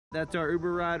That's our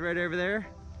Uber ride right over there.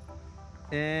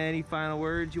 Any final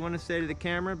words you want to say to the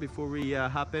camera before we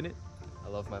hop in it? I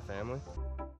love my family.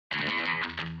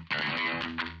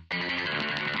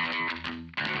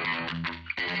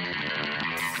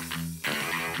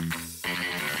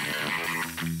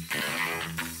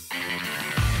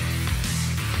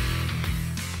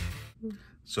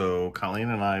 So Colleen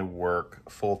and I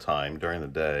work full-time during the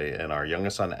day, and our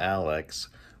youngest son Alex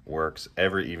works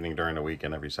every evening during the week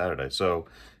and every Saturday. So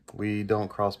we don't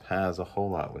cross paths a whole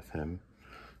lot with him.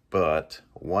 But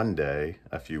one day,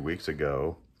 a few weeks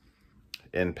ago,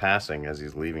 in passing as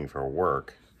he's leaving for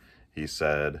work, he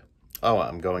said, "Oh,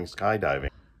 I'm going skydiving."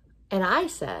 And I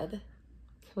said,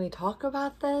 "Can we talk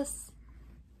about this?"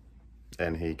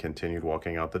 And he continued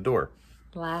walking out the door.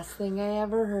 Last thing I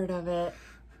ever heard of it.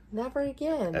 Never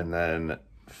again. And then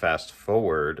fast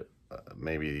forward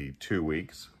maybe 2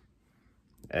 weeks,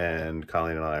 and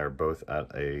Colleen and I are both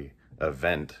at a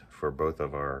event for both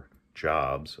of our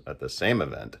jobs at the same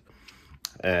event.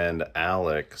 And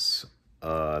Alex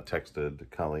texted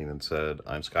Colleen and said,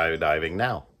 "I'm skydiving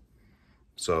now."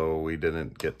 So we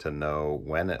didn't get to know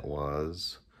when it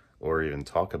was or even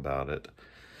talk about it.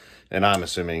 And I'm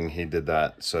assuming he did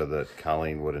that so that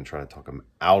Colleen wouldn't try to talk him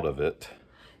out of it.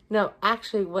 No,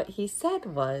 actually what he said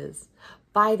was,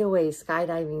 "By the way,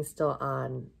 skydiving's still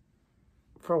on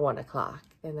for 1 o'clock.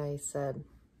 And I said,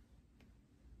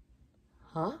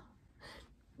 "Huh?"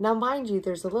 Now, mind you,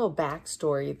 there's a little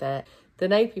backstory that the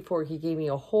night before he gave me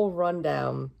a whole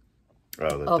rundown.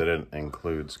 Oh, that didn't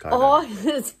include skydiving. All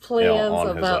his plans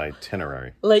on about his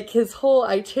itinerary. Like his whole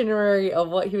itinerary of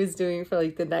what he was doing for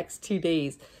like the next 2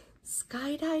 days.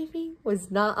 Skydiving was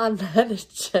not on that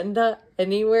agenda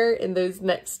anywhere in those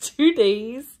next 2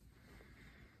 days.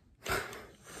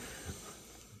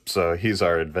 So he's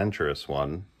our adventurous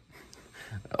one.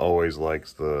 Always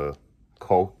likes the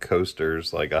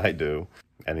coasters like I do.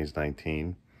 And he's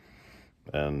 19.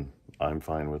 And I'm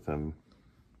fine with him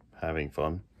having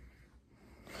fun.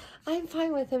 I'm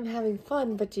fine with him having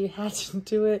fun, but you had to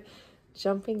do it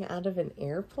jumping out of an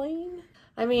airplane?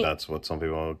 I mean, that's what some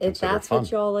people consider if that's fun.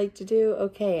 what y'all like to do,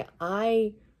 okay.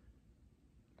 Why?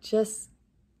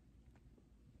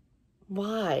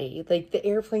 Like, the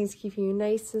airplane's keeping you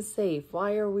nice and safe.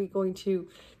 Why are we going to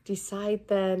decide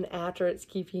then, after it's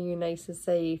keeping you nice and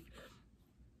safe,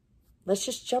 let's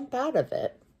just jump out of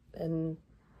it and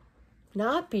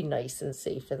not be nice and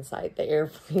safe inside the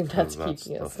airplane that's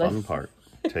keeping us the fun nice. part,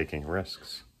 taking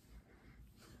risks.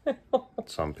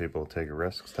 Some people take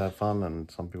risks to have fun and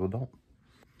some people don't.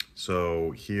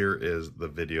 So here is the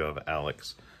video of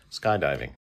Alex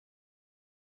skydiving.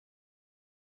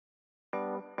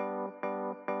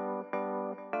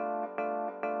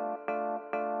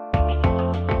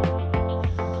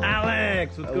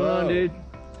 Alex, what's going on, dude?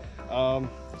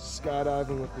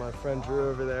 Skydiving with my friend Drew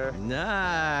over there.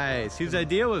 Nice. Whose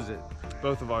idea was it?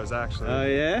 Both of ours, actually. Oh,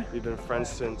 yeah? We've been friends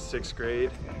since 6th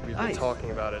grade. We've been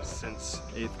talking about it since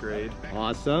 8th grade.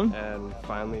 Awesome. And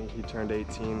finally, he turned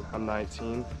 18. I'm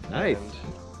 19. Nice. And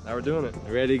now we're doing it.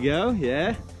 Ready to go?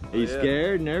 Yeah? Are you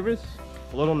scared, nervous?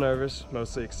 A little nervous,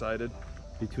 mostly excited.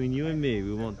 Between you and me,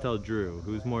 we won't tell Drew.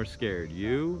 Who's more scared,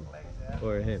 you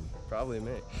or him? Probably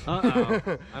me.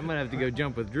 Uh-oh. I'm gonna have to go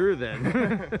jump with Drew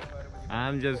then.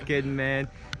 I'm just kidding, man.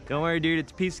 Don't worry, dude.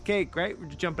 It's a piece of cake, right? We're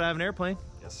just jumping out of an airplane.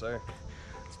 Yes, sir.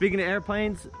 Speaking of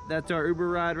airplanes, that's our Uber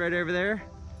ride right over there.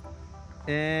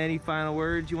 Any final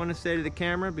words you want to say to the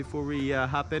camera before we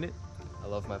hop in it? I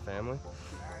love my family.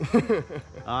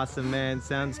 Awesome, man.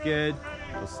 Sounds good.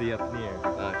 We'll see you up in the air.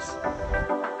 Nice.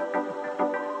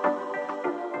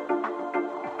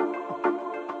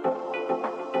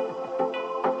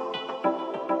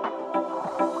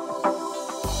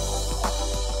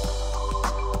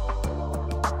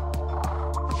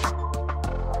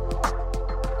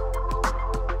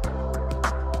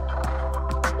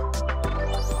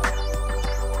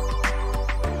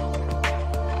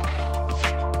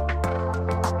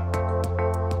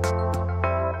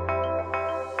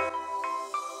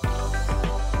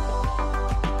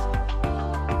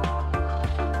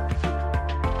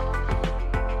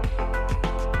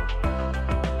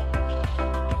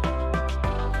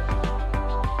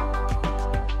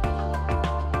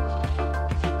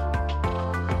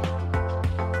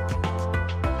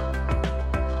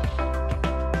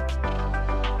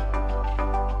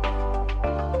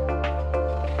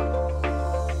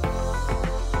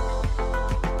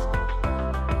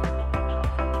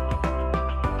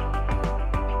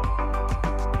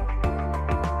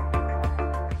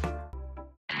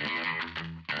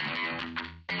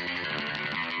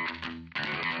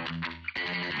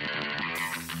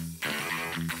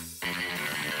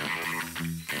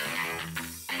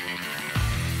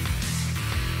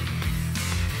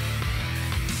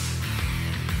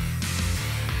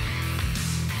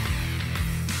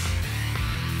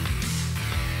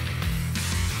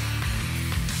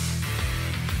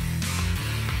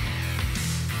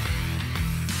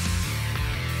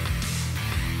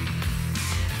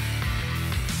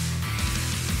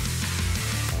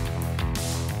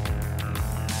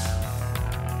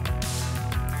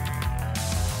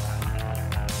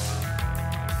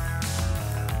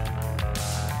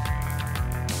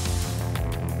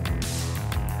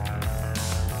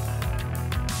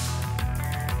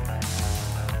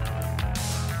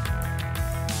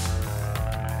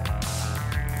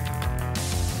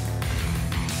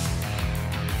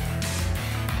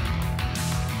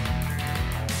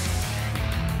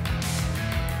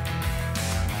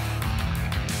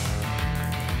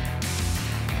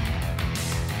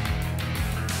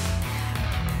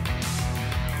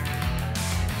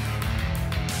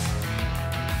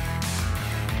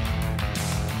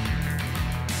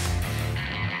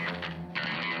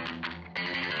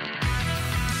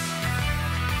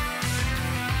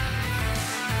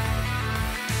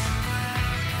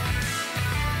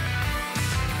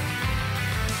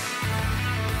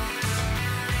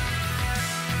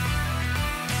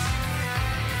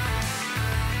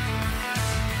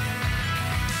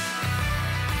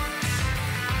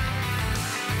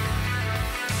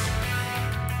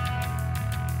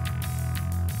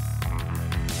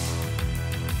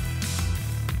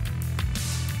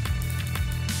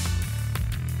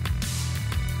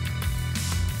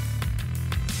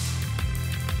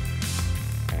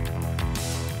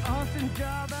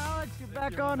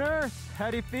 on Earth. How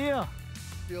do you feel?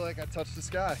 I feel like I touched the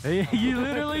sky. You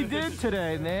literally did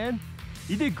today, man.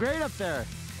 You did great up there.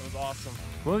 It was awesome.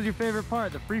 What was your favorite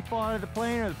part? The free fall out of the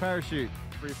plane or the parachute?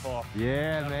 Free fall.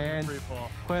 Yeah, Definitely man. free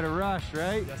fall. Quite a rush,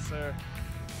 right? Yes, sir.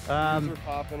 These were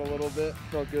popping a little bit.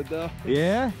 Felt good though.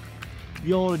 Yeah?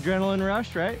 The old adrenaline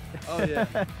rush, right? Oh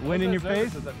yeah. Wind in your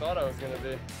face? As I thought I was gonna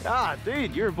be. Ah,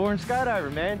 dude, you're a born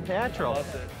skydiver, man. Natural. I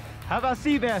loved it. How about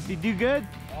sea bass? You do good?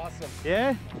 Awesome.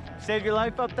 Yeah? Saved your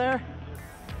life up there?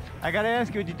 I gotta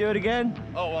ask you, would you do it again?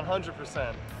 Oh,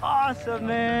 100%. Awesome,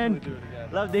 man. Definitely do it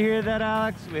again. Love to hear that,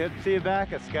 Alex. We hope to see you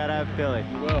back at Skydive Philly.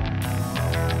 We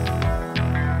will.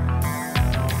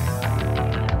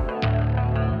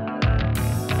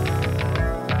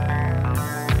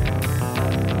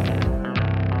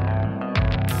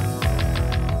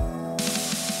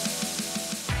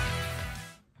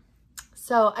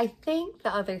 So I think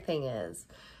the other thing is,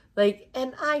 like,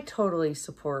 and I totally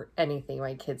support anything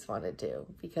my kids want to do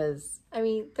because, I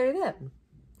mean, they're them.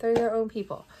 They're their own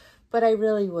people. But I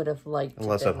really would have liked to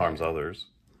Unless been it harms there. others.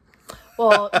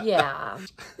 Well, yeah.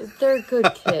 They're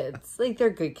good kids. Like, they're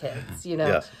good kids, you know?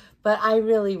 Yes. But I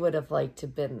really would have liked to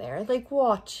been there. Like,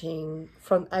 watching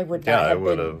from, I would Yeah, not I have been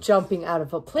would've. jumping out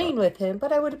of a plane with him,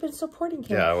 but I would have been supporting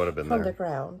him Yeah, I would have been from there. the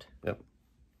ground. Yep.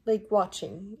 Like,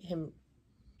 watching him.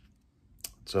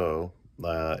 So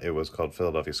it was called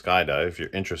Philadelphia Skydive. If you're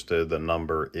interested, the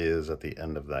number is at the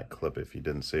end of that clip. If you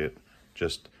didn't see it,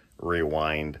 just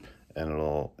rewind and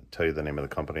it'll tell you the name of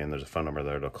the company, and there's a phone number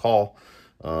there to call.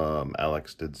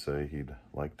 Alex did say he'd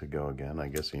like to go again. I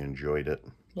guess he enjoyed it.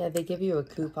 Yeah, they give you a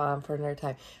coupon for another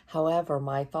time. However,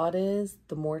 my thought is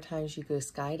the more times you go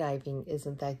skydiving,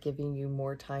 isn't that giving you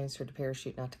more times for the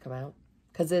parachute not to come out?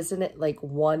 Because isn't it like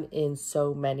one in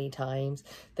so many times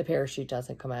the parachute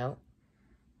doesn't come out?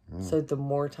 So the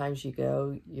more times you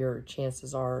go, your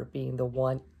chances are being the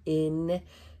one in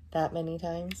that many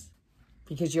times.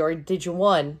 Because you already did your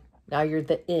one, now you're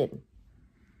the in.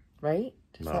 Right?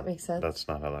 Does that make sense? That's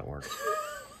not how that works.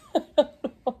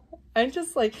 I'm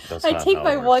just like, That's I not take how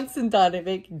my it works. once and done it.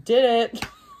 Like, did it.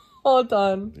 All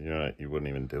done. You wouldn't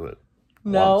even do it.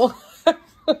 No. Once.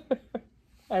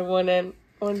 I wouldn't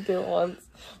do it once.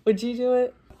 Would you do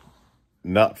it?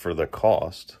 Not for the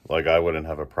cost. Like, I wouldn't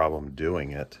have a problem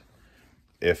doing it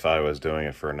if I was doing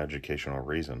it for an educational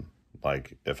reason.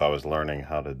 Like, if I was learning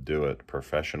how to do it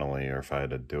professionally, or if I had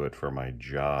to do it for my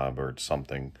job or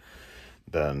something,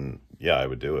 then yeah, I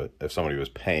would do it. If somebody was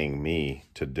paying me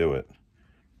to do it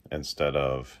instead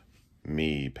of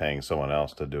me paying someone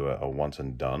else to do a once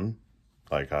and done,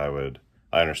 like I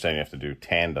understand you have to do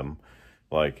tandem,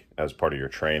 like as part of your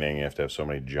training, you have to have so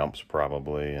many jumps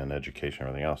probably, and education and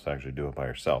everything else to actually do it by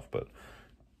yourself. But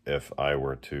if I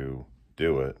were to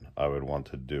do it, I would want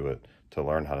to do it to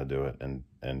learn how to do it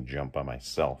and jump by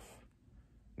myself,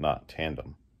 not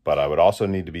tandem. But I would also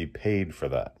need to be paid for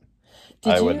that.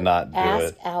 Did I would you not do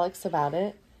ask it. Alex about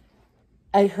it?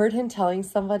 I heard him telling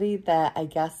somebody that I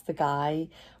guess the guy,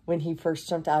 when he first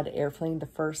jumped out of the airplane, the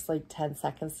first like 10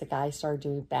 seconds, the guy started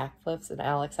doing backflips, and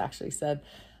Alex actually said,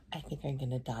 I think I'm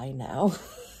going to die now.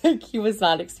 Like, he was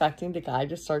not expecting the guy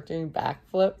to start doing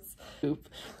backflips.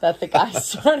 That the guy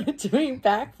started doing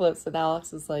backflips, and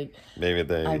Alex was like, Maybe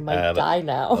they I might add die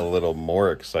now. a little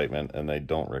more excitement and they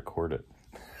don't record it.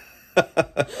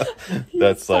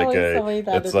 That's like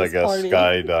it's like a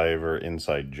skydiver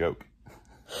inside joke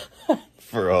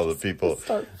for all the people.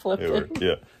 Start flipping.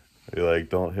 Yeah, you're like,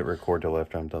 don't hit record till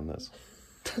after I'm done this.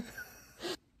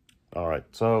 All right,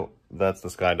 so that's the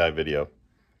skydive video.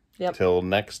 Yep. Till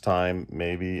next time,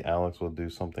 maybe Alex will do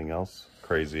something else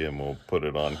crazy and we'll put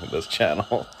it on this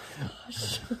channel.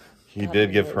 He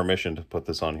did give permission to put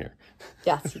this on here.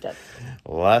 Yes, he did.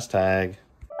 Last tag.